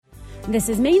This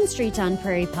is Main Street on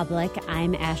Prairie Public.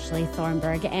 I'm Ashley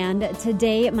Thornburg, and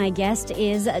today my guest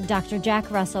is Dr. Jack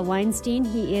Russell Weinstein.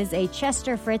 He is a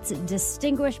Chester Fritz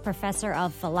Distinguished Professor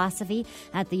of Philosophy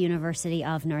at the University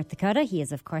of North Dakota. He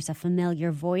is, of course, a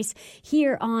familiar voice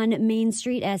here on Main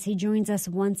Street as he joins us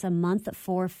once a month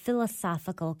for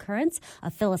Philosophical Currents, a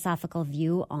philosophical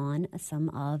view on some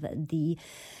of the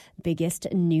biggest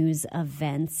news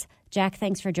events. Jack,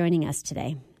 thanks for joining us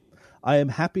today. I am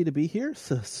happy to be here.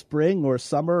 So spring or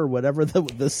summer or whatever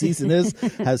the season is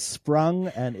has sprung,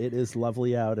 and it is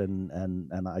lovely out, and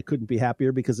I couldn't be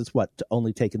happier because it's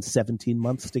only taken 17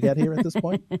 months to get here at this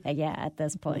point? Yeah, at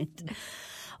this point.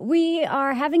 We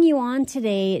are having you on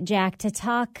today, Jack, to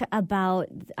talk about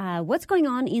what's going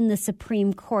on in the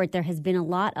Supreme Court. There has been a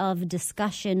lot of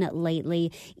discussion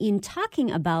lately in talking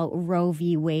about Roe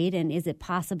v. Wade, and is it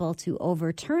possible to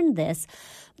overturn this?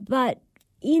 But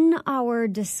in our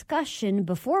discussion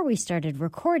before we started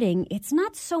recording, it's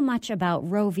not so much about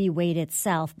Roe v. Wade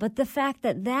itself, but the fact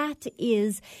that that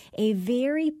is a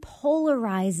very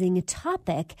polarizing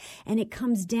topic, and it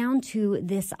comes down to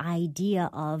this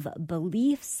idea of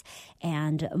beliefs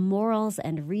and morals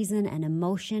and reason and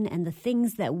emotion and the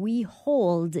things that we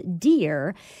hold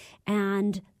dear.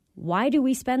 And why do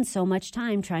we spend so much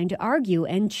time trying to argue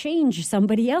and change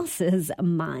somebody else's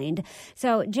mind?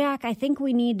 So, Jack, I think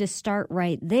we need to start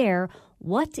right there.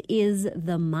 What is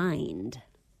the mind?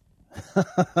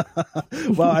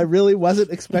 Well, I really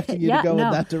wasn't expecting you to go in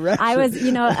that direction. I was,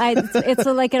 it's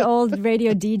like an old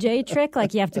radio DJ trick.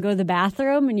 Like you have to go to the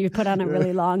bathroom and you put on a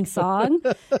really long song.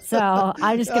 So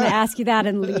I'm just going to ask you that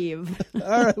and leave.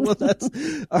 All right. Well, that's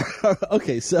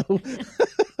okay. So,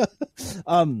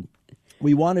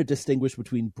 we want to distinguish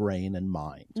between brain and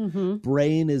mind. Mm-hmm.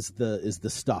 Brain is the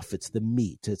stuff. It's the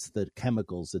meat. It's the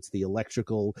chemicals. It's the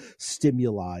electrical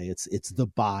stimuli. It's the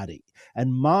body.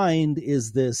 And mind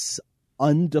is this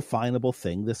undefinable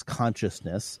thing, this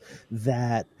consciousness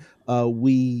that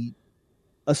we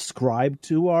ascribe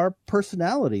to our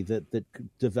personality that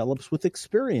develops with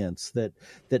experience, that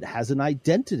has an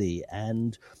identity.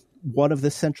 And one of the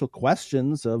central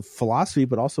questions of philosophy,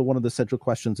 but also one of the central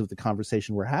questions of the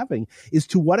conversation we're having, is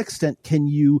to what extent can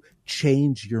you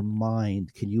change your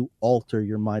mind? Can you alter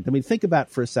your mind? I mean, think about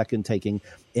for a second taking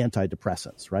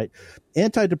antidepressants, right?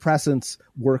 Antidepressants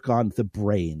work on the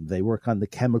brain. They work on the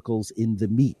chemicals in the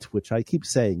meat, which I keep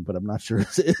saying, but I'm not sure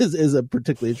is a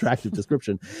particularly attractive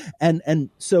description. And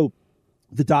so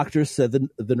the doctors said,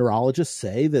 the neurologists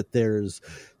say that there's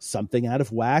something out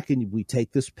of whack and we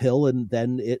take this pill and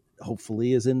then it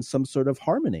hopefully is in some sort of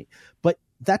harmony. But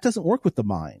that doesn't work with the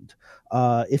mind.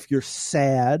 If you're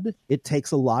sad, it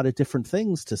takes a lot of different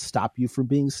things to stop you from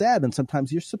being sad. And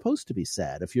sometimes you're supposed to be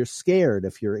sad. If you're scared,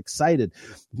 if you're excited,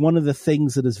 one of the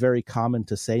things that is very common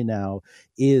to say now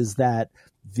is that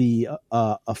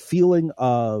a feeling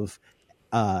of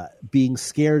being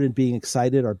scared and being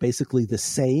excited are basically the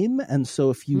same. And so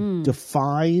if you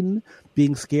define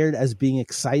being scared as being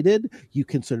excited, you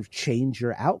can sort of change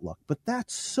your outlook. But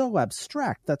that's so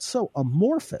abstract. That's so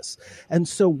amorphous. And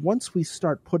so once we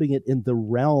start putting it in the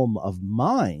realm of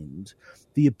mind,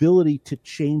 the ability to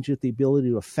change it, the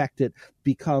ability to affect it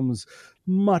becomes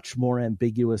much more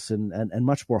ambiguous and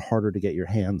much more harder to get your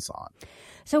hands on.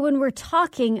 So when we're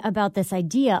talking about this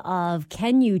idea of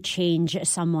can you change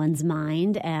someone's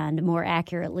mind, and more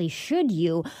accurately, should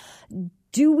you,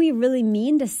 do we really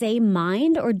mean to say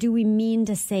mind or do we mean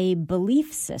to say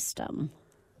belief system?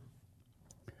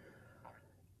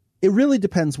 It really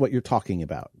depends what you're talking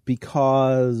about,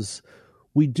 because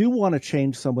we do want to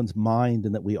change someone's mind,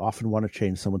 and that we often want to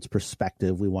change someone's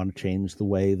perspective. We want to change the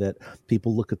way that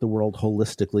people look at the world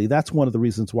holistically. That's one of the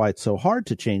reasons why it's so hard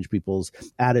to change people's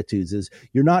attitudes, is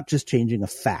you're not just changing a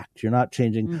fact. You're not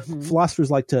changing.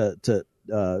 Philosophers like to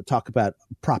talk about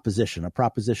proposition. A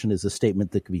proposition is a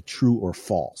statement that can be true or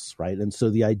false, right? And so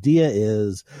the idea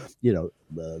is,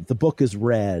 the book is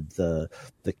red, the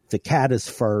cat is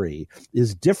furry,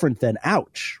 is different than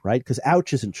ouch, right? Because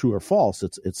ouch isn't true or false.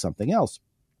 It's something else.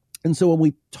 And so when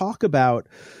we talk about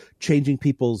changing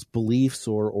people's beliefs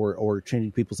or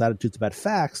changing people's attitudes about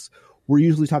facts, we're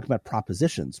usually talking about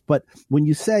propositions. But when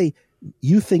you say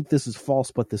you think this is false,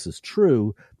 but this is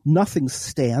true, nothing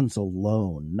stands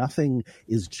alone. Nothing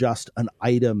is just an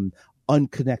item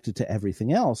unconnected to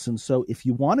everything else. And so if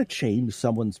you want to change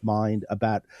someone's mind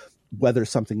about whether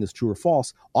something is true or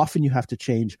false, often you have to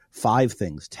change 5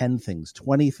 things, 10 things,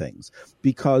 20 things,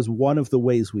 because one of the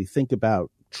ways we think about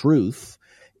truth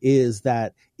is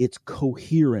that it's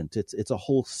coherent. It's a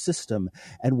whole system.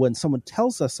 And when someone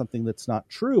tells us something that's not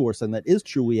true or something that is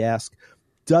true, we ask,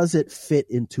 does it fit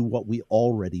into what we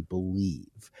already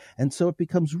believe? And so it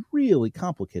becomes really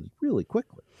complicated really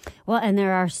quickly. Well, and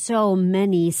there are so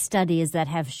many studies that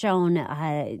have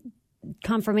shown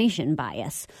confirmation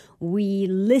bias. We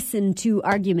listen to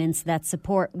arguments that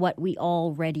support what we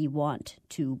already want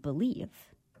to believe.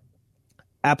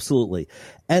 Absolutely.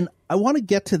 And I want to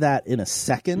get to that in a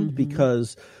second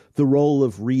because the role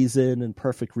of reason and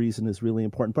perfect reason is really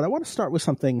important. But I want to start with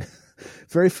something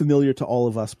very familiar to all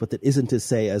of us, but that isn't, to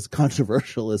say, as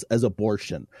controversial as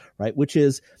abortion, right? Which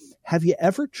is, have you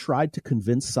ever tried to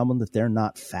convince someone that they're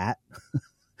not fat?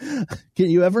 Have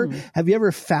you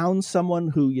ever found someone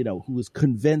who was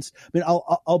convinced? I mean,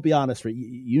 I'll be honest, right?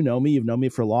 You know me, you've known me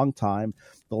for a long time.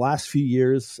 The last few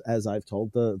years, as I've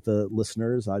told the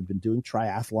listeners, I've been doing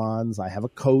triathlons. I have a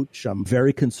coach. I'm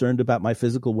very concerned about my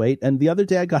physical weight. And the other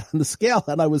day I got on the scale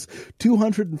and I was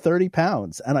 230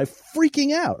 pounds and I'm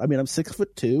freaking out. I mean, I'm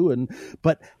 6'2",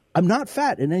 but I'm not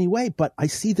fat in any way, but I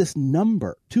see this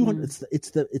number, 200. It's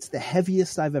the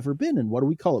heaviest I've ever been. And what do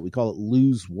we call it? We call it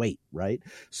lose weight, right?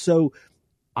 So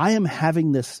I am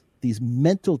having these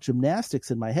mental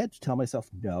gymnastics in my head to tell myself,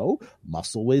 no,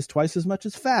 muscle weighs twice as much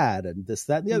as fat, and this,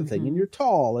 that, and the other thing, and you're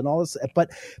tall and all this,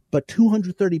 but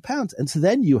 230 pounds. And so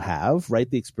then you have, right,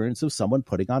 the experience of someone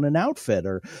putting on an outfit,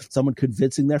 or someone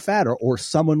convincing they're fat, or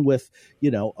someone with,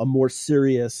 a more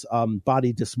serious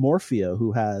body dysmorphia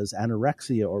who has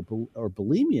anorexia or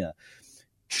bulimia.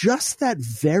 Just that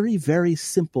very, very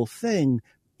simple thing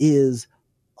is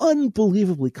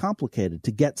unbelievably complicated to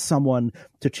get someone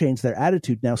to change their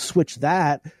attitude. Now switch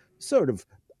that sort of,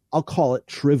 I'll call it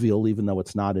trivial, even though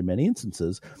it's not in many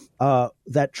instances,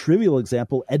 that trivial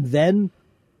example, and then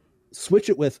switch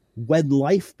it with when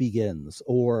life begins,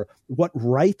 or what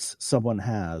rights someone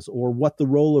has, or what the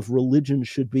role of religion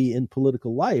should be in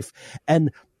political life.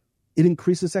 And it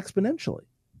increases exponentially.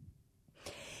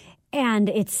 And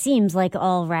it seems like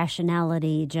all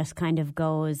rationality just kind of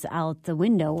goes out the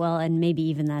window. Well, and maybe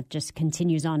even that just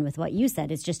continues on with what you said.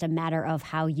 It's just a matter of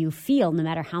how you feel, no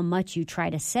matter how much you try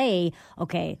to say,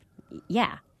 okay,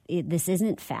 yeah, this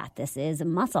isn't fat, this is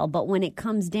muscle. But when it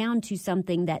comes down to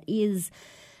something that is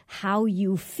how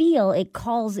you feel, it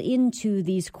calls into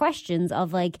these questions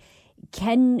of like,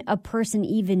 can a person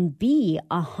even be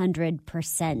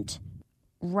 100%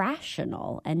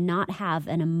 rational and not have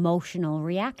an emotional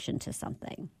reaction to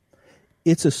something?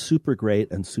 It's a super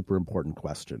great and super important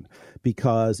question,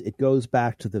 because it goes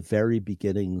back to the very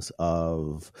beginnings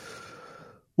of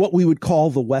what we would call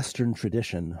the Western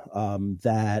tradition,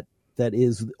 that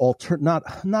is not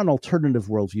an alternative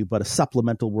worldview, but a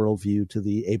supplemental worldview to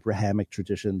the Abrahamic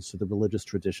traditions, to the religious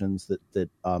traditions that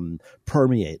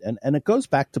permeate. And it goes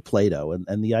back to Plato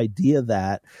and the idea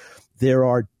that there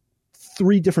are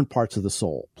three different parts of the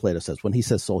soul. Plato says, when he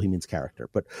says soul, he means character,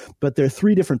 but there are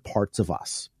three different parts of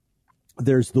us.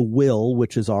 There's the will,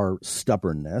 which is our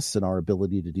stubbornness and our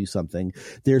ability to do something.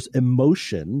 There's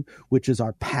emotion, which is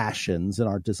our passions and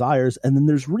our desires. And then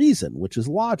there's reason, which is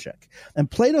logic. And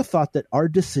Plato thought that our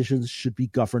decisions should be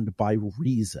governed by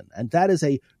reason. And that is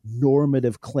a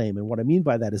normative claim. And what I mean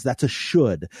by that is that's a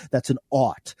should, that's an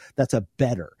ought, that's a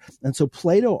better. And so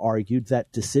Plato argued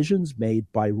that decisions made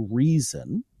by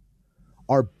reason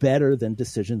are better than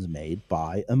decisions made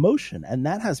by emotion. And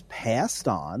that has passed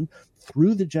on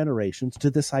through the generations to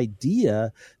this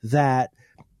idea that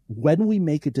when we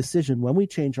make a decision, when we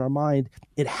change our mind,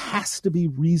 it has to be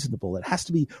reasonable. It has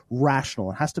to be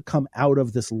rational. It has to come out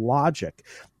of this logic.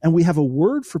 And we have a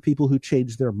word for people who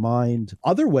change their mind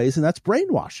other ways, and that's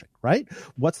brainwashing, right?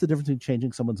 What's the difference between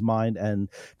changing someone's mind and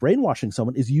brainwashing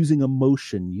someone? Is using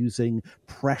emotion, using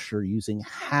pressure, using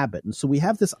habit. And so we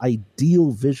have this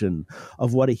ideal vision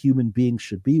of what a human being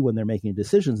should be when they're making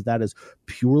decisions. That is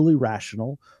purely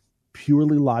rational,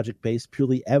 purely logic-based,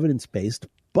 purely evidence-based,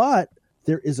 but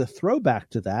there is a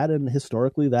throwback to that, and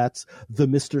historically that's the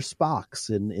Mr. Spocks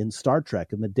in Star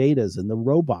Trek and the Datas and the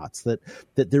robots, that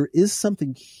there is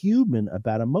something human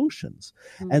about emotions.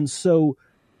 Mm-hmm. And so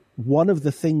one of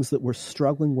the things that we're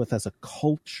struggling with as a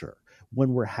culture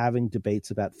when we're having debates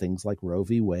about things like Roe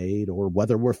v. Wade or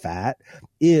whether we're fat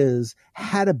is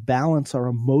how to balance our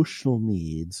emotional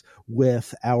needs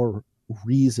with our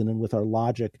reason and with our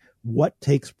logic. What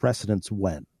takes precedence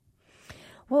when?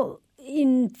 Well,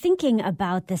 in thinking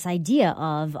about this idea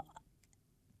of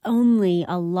only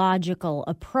a logical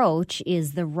approach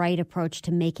is the right approach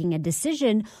to making a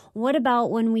decision, what about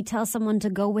when we tell someone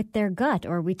to go with their gut,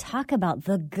 or we talk about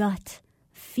the gut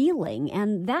feeling?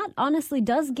 And that honestly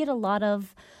does get a lot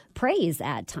of praise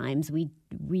at times. We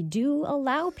do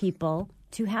allow people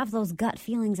to have those gut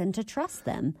feelings and to trust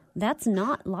them. That's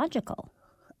not logical.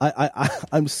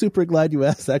 I'm super glad you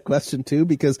asked that question too,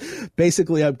 because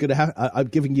basically I'm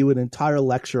giving you an entire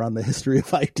lecture on the history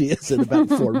of ideas in about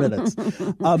 4 minutes.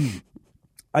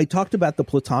 I talked about the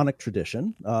Platonic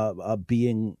tradition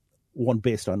being one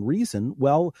based on reason.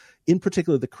 Well, in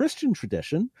particular, the Christian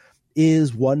tradition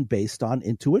is one based on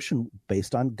intuition,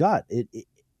 based on gut.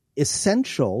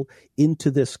 Essential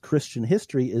into this Christian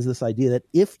history is this idea that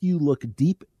if you look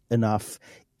deep enough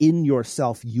in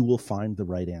yourself, you will find the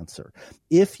right answer.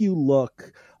 If you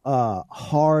look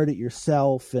hard at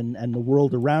yourself and the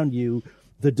world around you,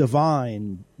 the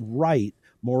divine, right,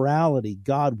 morality,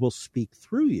 God will speak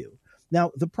through you.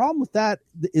 Now, the problem with that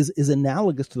is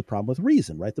analogous to the problem with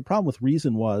reason, right? The problem with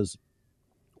reason was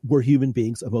we're human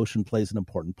beings, emotion plays an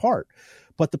important part.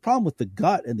 But the problem with the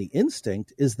gut and the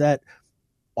instinct is that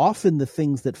often the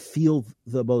things that feel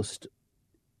the most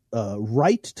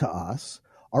right to us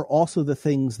are also the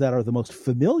things that are the most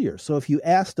familiar. So if you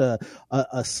asked a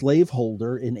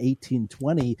slaveholder in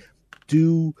 1820,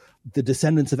 do the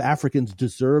descendants of Africans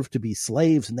deserve to be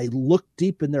slaves? And they look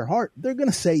deep in their heart, they're going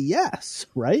to say yes,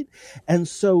 right? And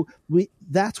so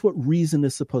that's what reason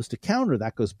is supposed to counter.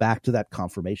 That goes back to that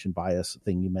confirmation bias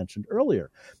thing you mentioned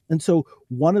earlier. And so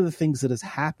one of the things that has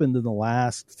happened in the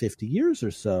last 50 years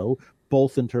or so,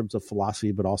 both in terms of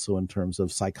philosophy, but also in terms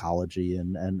of psychology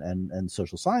and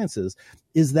social sciences,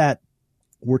 is that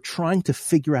we're trying to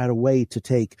figure out a way to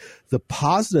take the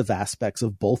positive aspects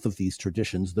of both of these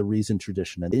traditions, the reason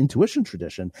tradition and the intuition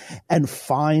tradition, and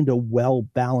find a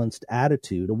well-balanced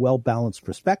attitude, a well-balanced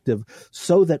perspective,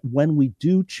 so that when we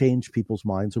do change people's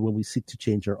minds or when we seek to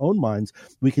change our own minds,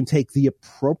 we can take the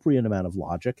appropriate amount of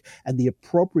logic and the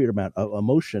appropriate amount of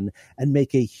emotion and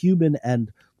make a human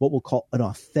and what we'll call an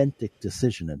authentic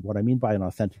decision. And what I mean by an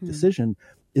authentic decision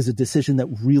is a decision that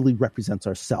really represents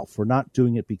ourselves. We're not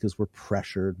doing it because we're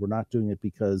pressured. We're not doing it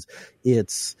because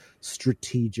it's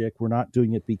strategic. We're not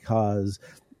doing it because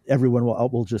everyone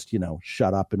will just,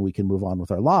 shut up and we can move on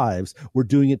with our lives. We're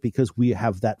doing it because we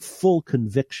have that full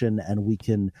conviction and we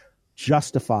can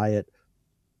justify it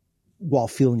while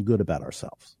feeling good about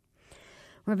ourselves.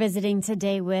 We're visiting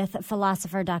today with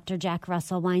philosopher Dr. Jack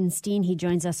Russell Weinstein. He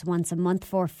joins us once a month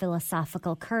for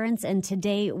Philosophical Currents, and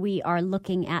today we are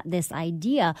looking at this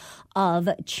idea of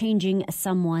changing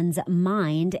someone's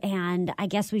mind. And I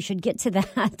guess we should get to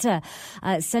that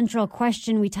central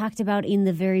question we talked about in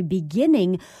the very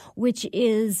beginning, which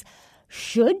is,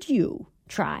 should you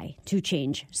try to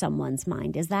change someone's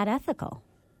mind? Is that ethical?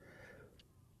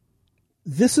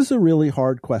 This is a really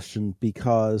hard question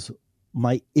because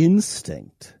my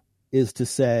instinct is to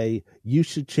say you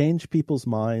should change people's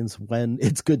minds when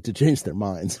it's good to change their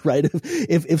minds, right?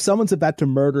 If someone's about to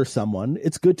murder someone,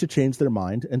 it's good to change their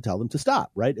mind and tell them to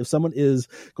stop, right? If someone is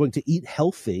going to eat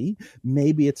healthy,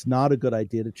 maybe it's not a good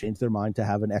idea to change their mind to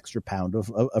have an extra pound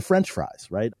of French fries,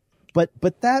 right? But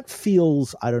that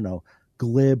feels, I don't know,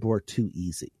 glib or too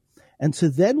easy. And so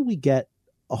then we get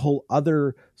a whole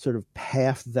other sort of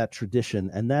path to that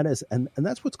tradition, and that is, and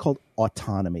that's what's called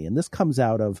autonomy. And this comes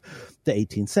out of the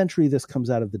 18th century. This comes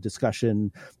out of the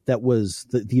discussion that was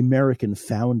the American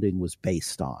founding was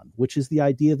based on, which is the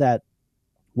idea that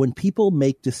when people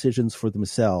make decisions for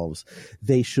themselves,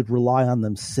 they should rely on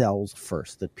themselves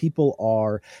first, that people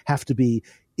have to be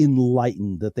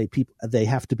enlightened, that they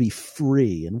have to be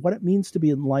free. And what it means to be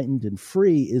enlightened and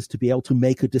free is to be able to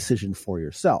make a decision for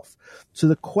yourself. So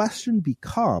the question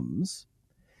becomes,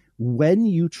 when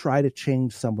you try to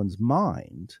change someone's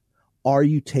mind, are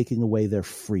you taking away their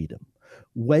freedom?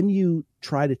 When you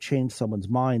try to change someone's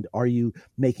mind, are you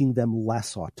making them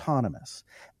less autonomous?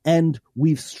 And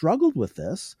we've struggled with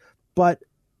this, but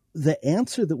the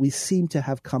answer that we seem to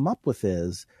have come up with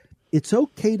is, it's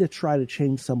okay to try to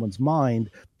change someone's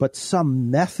mind, but some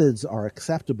methods are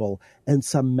acceptable and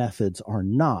some methods are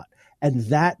not. And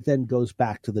that then goes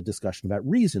back to the discussion about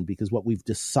reason, because what we've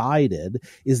decided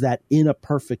is that in a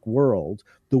perfect world,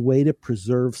 the way to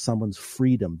preserve someone's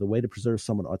freedom, the way to preserve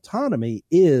someone's autonomy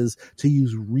is to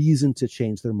use reason to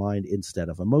change their mind instead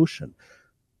of emotion.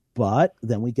 But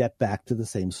then we get back to the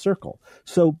same circle.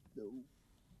 So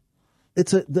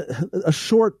it's a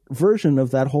short version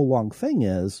of that whole long thing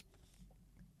is,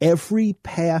 every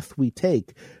path we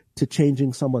take to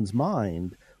changing someone's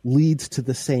mind leads to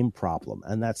the same problem.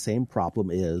 And that same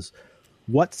problem is,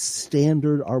 what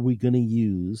standard are we going to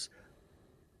use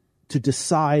to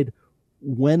decide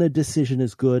when a decision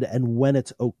is good and when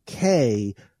it's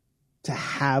okay to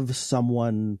have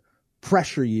someone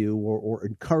pressure you or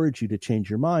encourage you to change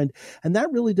your mind? And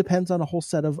that really depends on a whole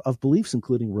set of beliefs,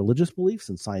 including religious beliefs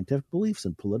and scientific beliefs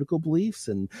and political beliefs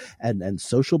and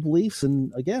social beliefs.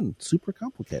 And again, super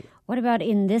complicated. What about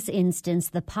in this instance,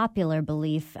 the popular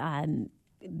belief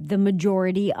the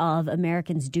majority of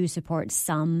Americans do support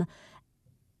some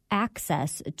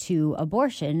access to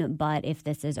abortion, but if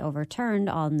this is overturned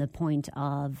on the point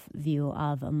of view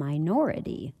of a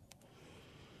minority.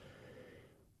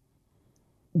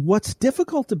 What's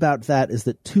difficult about that is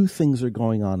that two things are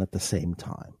going on at the same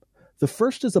time. The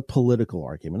first is a political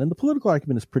argument, and the political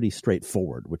argument is pretty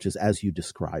straightforward, which is as you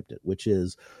described it, which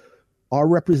is our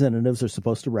representatives are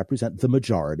supposed to represent the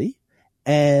majority,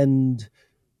 and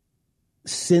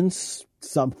since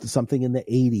something in the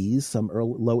 80s, some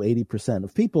low 80%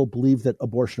 of people believe that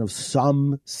abortion of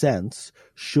some sense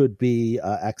should be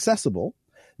accessible,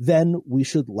 then we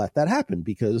should let that happen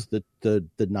because the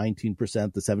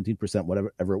 19%, the 17%,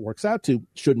 whatever it works out to,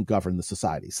 shouldn't govern the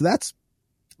society. So that's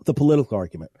the political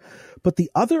argument. But the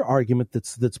other argument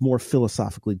that's more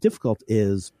philosophically difficult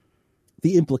is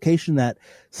the implication that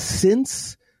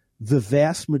since the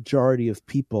vast majority of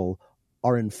people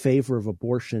are in favor of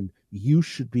abortion, you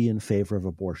should be in favor of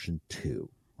abortion too,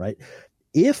 right?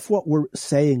 If what we're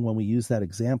saying when we use that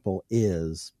example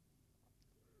is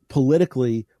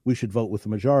politically we should vote with the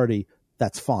majority,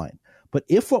 that's fine. But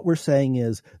if what we're saying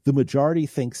is the majority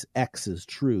thinks X is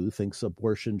true, thinks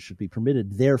abortion should be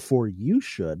permitted, therefore you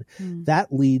should,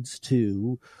 that leads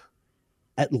to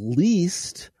at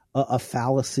least a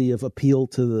fallacy of appeal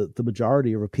to the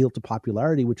majority or appeal to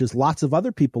popularity, which is lots of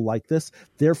other people like this.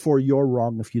 Therefore, you're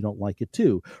wrong if you don't like it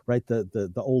too, right?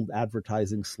 The old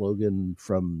advertising slogan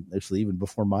from actually even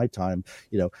before my time,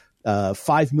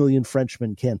 5 million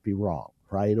Frenchmen can't be wrong,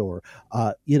 right? Or,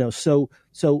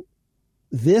 so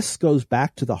this goes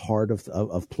back to the heart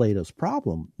of Plato's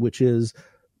problem, which is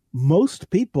most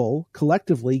people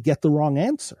collectively get the wrong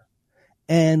answer.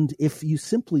 And if you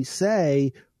simply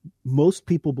say, most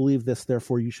people believe this,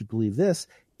 therefore you should believe this,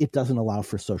 it doesn't allow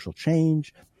for social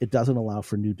change. It doesn't allow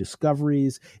for new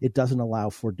discoveries. It doesn't allow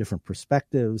for different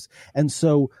perspectives. And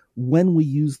so when we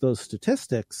use those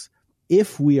statistics,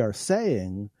 if we are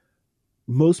saying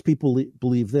most people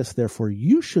believe this, therefore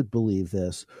you should believe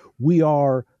this, we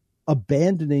are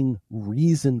abandoning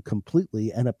reason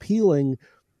completely and appealing.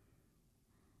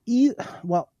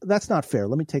 Well, that's not fair.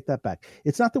 Let me take that back.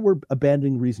 It's not that we're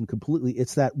abandoning reason completely.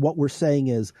 It's that what we're saying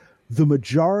is the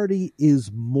majority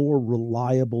is more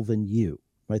reliable than you,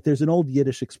 right? There's an old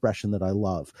Yiddish expression that I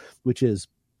love, which is,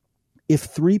 if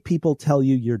 3 people tell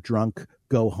you you're drunk,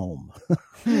 go home.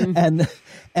 And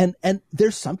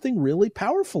there's something really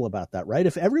powerful about that, right?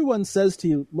 If everyone says to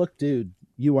you, look, dude,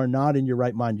 you are not in your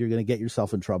right mind, you're going to get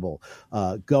yourself in trouble,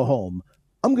 go home,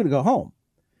 I'm going to go home.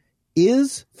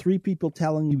 Is 3 people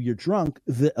telling you you're drunk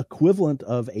the equivalent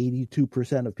of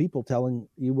 82% of people telling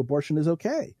you abortion is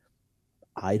okay?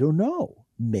 I don't know.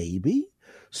 Maybe.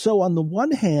 So on the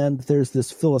one hand, there's this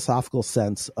philosophical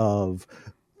sense of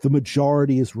the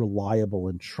majority is reliable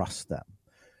and trust them.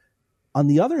 On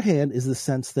the other hand is the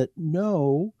sense that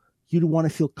no, you don't want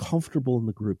to feel comfortable in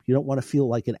the group. You don't want to feel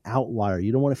like an outlier.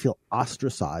 You don't want to feel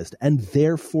ostracized, and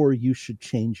therefore you should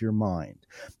change your mind.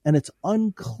 And it's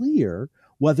unclear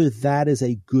whether that is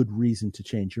a good reason to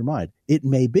change your mind. It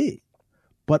may be,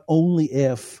 but only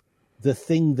if the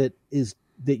thing that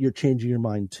you're changing your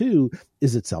mind to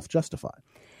is itself justified.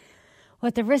 Well,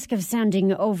 at the risk of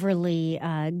sounding overly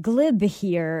glib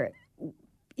here,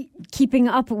 keeping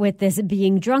up with this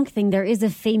being drunk thing, there is a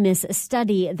famous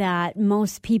study that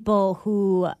most people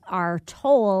who are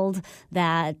told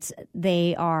that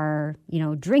they are,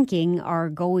 drinking are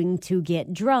going to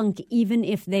get drunk, even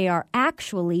if they are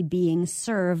actually being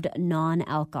served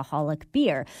non-alcoholic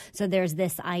beer. So there's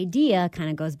this idea,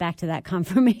 kind of goes back to that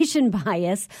confirmation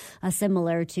bias,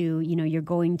 similar to, you're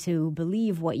going to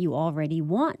believe what you already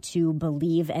want to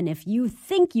believe. And if you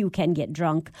think you can get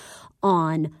drunk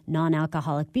on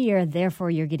non-alcoholic beer,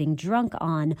 therefore you're getting drunk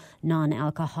on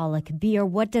non-alcoholic beer.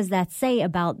 What does that say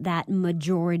about that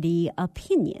majority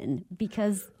opinion?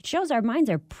 Because it shows our minds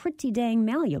are pretty dang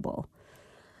malleable.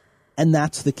 And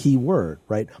that's the key word,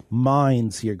 right?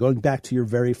 Minds here, going back to your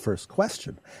very first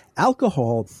question.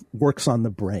 Alcohol works on the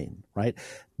brain, right?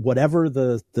 Whatever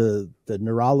the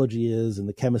neurology is and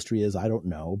the chemistry is, I don't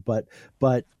know, but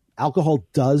alcohol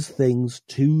does things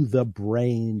to the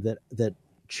brain that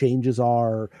changes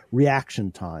our reaction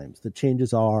times, that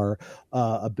changes our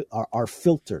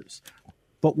filters.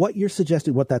 But what you're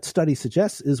suggesting, what that study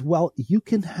suggests is, well, you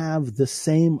can have the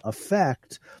same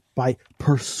effect by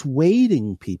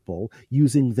persuading people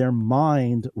using their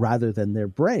mind rather than their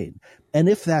brain. And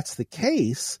if that's the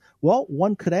case, well,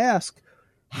 one could ask,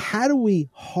 how do we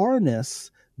harness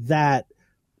that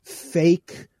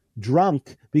fake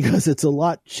drunk, because it's a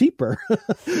lot cheaper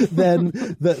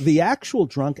than the actual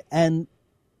drunk, and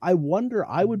I wonder,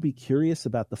 I would be curious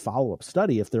about the follow-up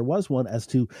study, if there was one, as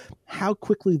to how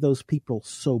quickly those people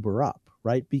sober up,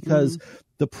 right? Because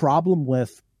the problem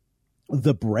with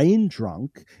the brain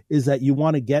drunk is that you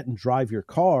want to get and drive your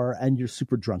car and you're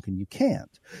super drunk and you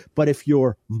can't. But if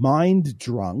you're mind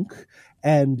drunk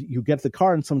and you get the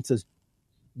car and someone says,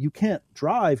 you can't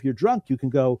drive, you're drunk, you can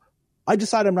go, I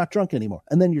decide I'm not drunk anymore.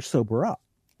 And then you're sober up,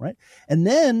 right? And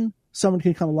then someone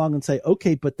can come along and say,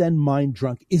 okay, but then mind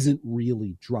drunk isn't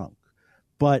really drunk.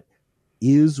 But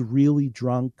is really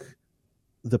drunk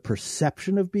the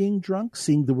perception of being drunk,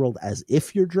 seeing the world as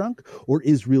if you're drunk, or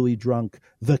is really drunk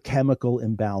the chemical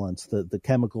imbalance,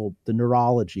 the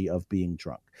neurology of being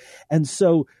drunk? And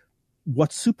so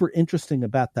what's super interesting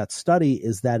about that study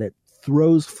is that it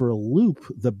throws for a loop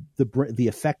the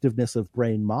effectiveness of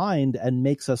brain mind and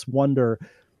makes us wonder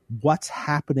what's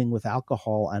happening with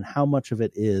alcohol and how much of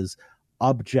it is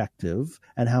objective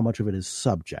and how much of it is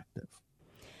subjective.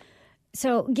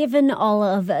 So given all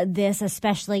of this,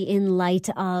 especially in light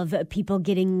of people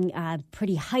getting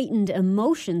pretty heightened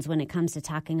emotions when it comes to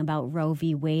talking about Roe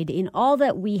v. Wade, in all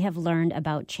that we have learned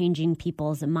about changing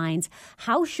people's minds,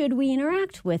 how should we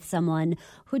interact with someone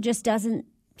who just doesn't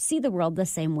see the world the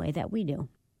same way that we do?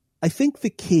 I think the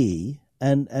key,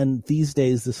 and these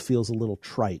days this feels a little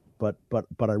trite, but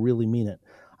I really mean it.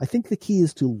 I think the key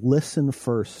is to listen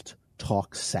first,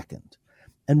 talk second.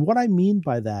 And what I mean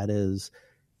by that is,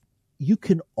 you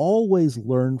can always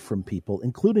learn from people,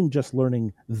 including just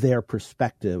learning their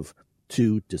perspective,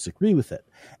 to disagree with it.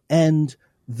 And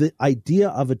the idea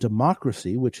of a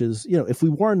democracy, which is, if we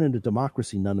weren't in a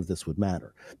democracy, none of this would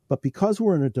matter. But because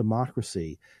we're in a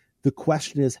democracy, the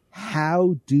question is,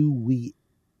 how do we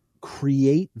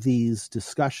create these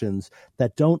discussions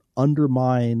that don't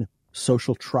undermine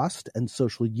social trust and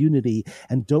social unity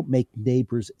and don't make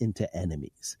neighbors into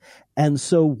enemies? And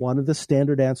so one of the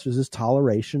standard answers is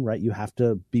toleration, right? You have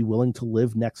to be willing to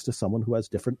live next to someone who has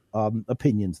different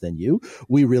opinions than you.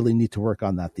 We really need to work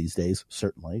on that these days,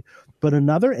 certainly. But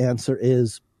another answer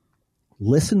is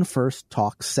listen first,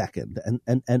 talk second,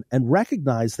 and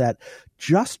recognize that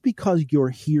just because you're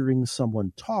hearing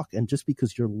someone talk and just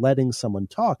because you're letting someone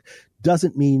talk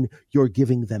doesn't mean you're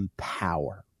giving them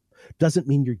power. Doesn't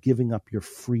mean you're giving up your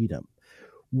freedom.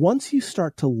 Once you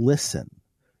start to listen,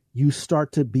 you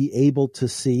start to be able to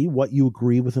see what you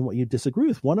agree with and what you disagree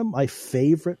with. One of my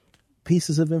favorite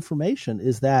pieces of information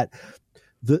is that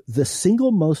the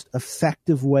single most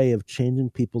effective way of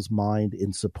changing people's mind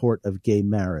in support of gay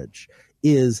marriage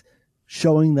is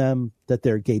showing them that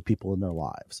there are gay people in their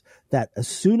lives. That as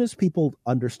soon as people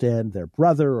understand their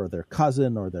brother or their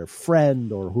cousin or their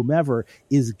friend or whomever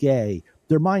is gay,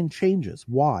 their mind changes.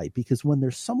 Why? Because when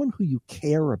there's someone who you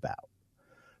care about,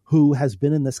 who has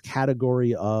been in this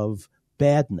category of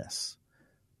badness,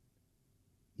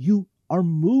 you are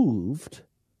moved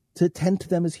to tend to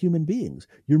them as human beings.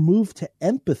 You're moved to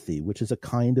empathy, which is a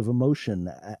kind of emotion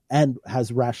and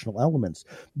has rational elements.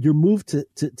 You're moved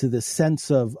to this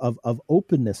sense of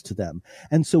openness to them.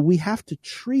 And so we have to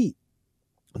treat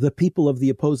the people of the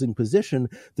opposing position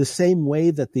the same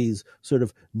way that these sort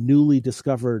of newly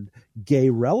discovered gay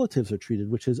relatives are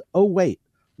treated, which is, oh, wait,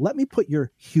 let me put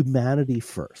your humanity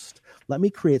first. Let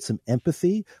me create some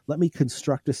empathy. Let me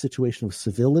construct a situation of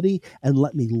civility, and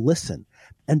let me listen.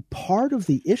 And part of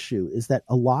the issue is that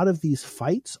a lot of these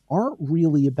fights aren't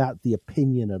really about the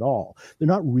opinion at all. They're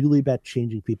not really about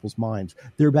changing people's minds.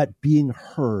 They're about being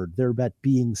heard. They're about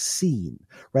being seen,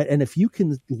 right? And if you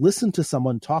can listen to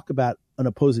someone talk about an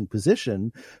opposing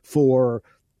position for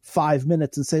 5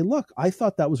 minutes and say, look, I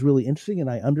thought that was really interesting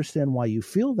and I understand why you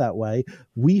feel that way.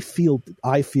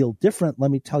 I feel different.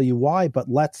 Let me tell you why, but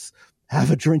let's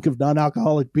have a drink of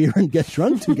non-alcoholic beer and get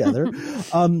drunk together.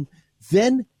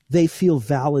 Then they feel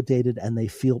validated and they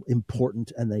feel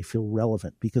important and they feel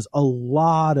relevant, because a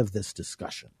lot of this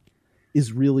discussion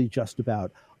is really just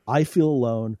about, I feel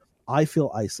alone, I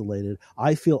feel isolated,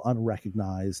 I feel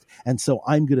unrecognized, and so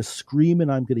I'm going to scream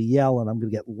and I'm going to yell and I'm going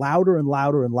to get louder and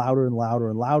louder and louder and louder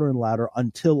and louder and louder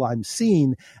until I'm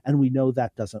seen, and we know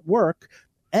that doesn't work.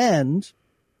 And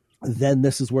then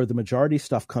this is where the majority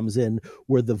stuff comes in,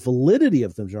 where the validity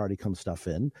of the majority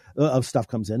stuff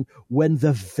comes in, when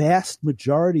the vast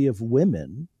majority of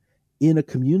women in a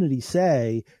community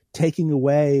say taking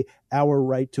away our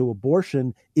right to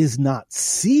abortion is not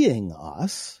seeing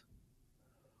us.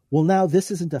 Well, now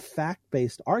this isn't a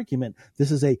fact-based argument.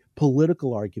 This is a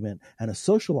political argument and a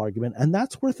social argument, and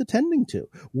that's worth attending to.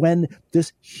 When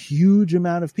this huge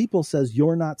amount of people says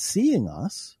you're not seeing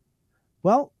us,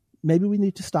 well, maybe we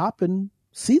need to stop and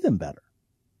see them better.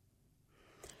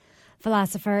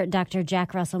 Philosopher Dr.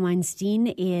 Jack Russell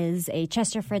Weinstein is a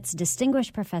Chester Fritz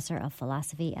Distinguished Professor of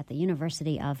Philosophy at the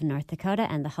University of North Dakota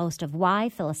and the host of Why?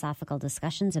 Philosophical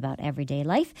Discussions about Everyday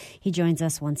Life. He joins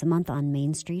us once a month on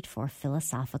Main Street for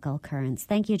Philosophical Currents.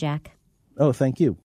 Thank you, Jack. Oh, thank you.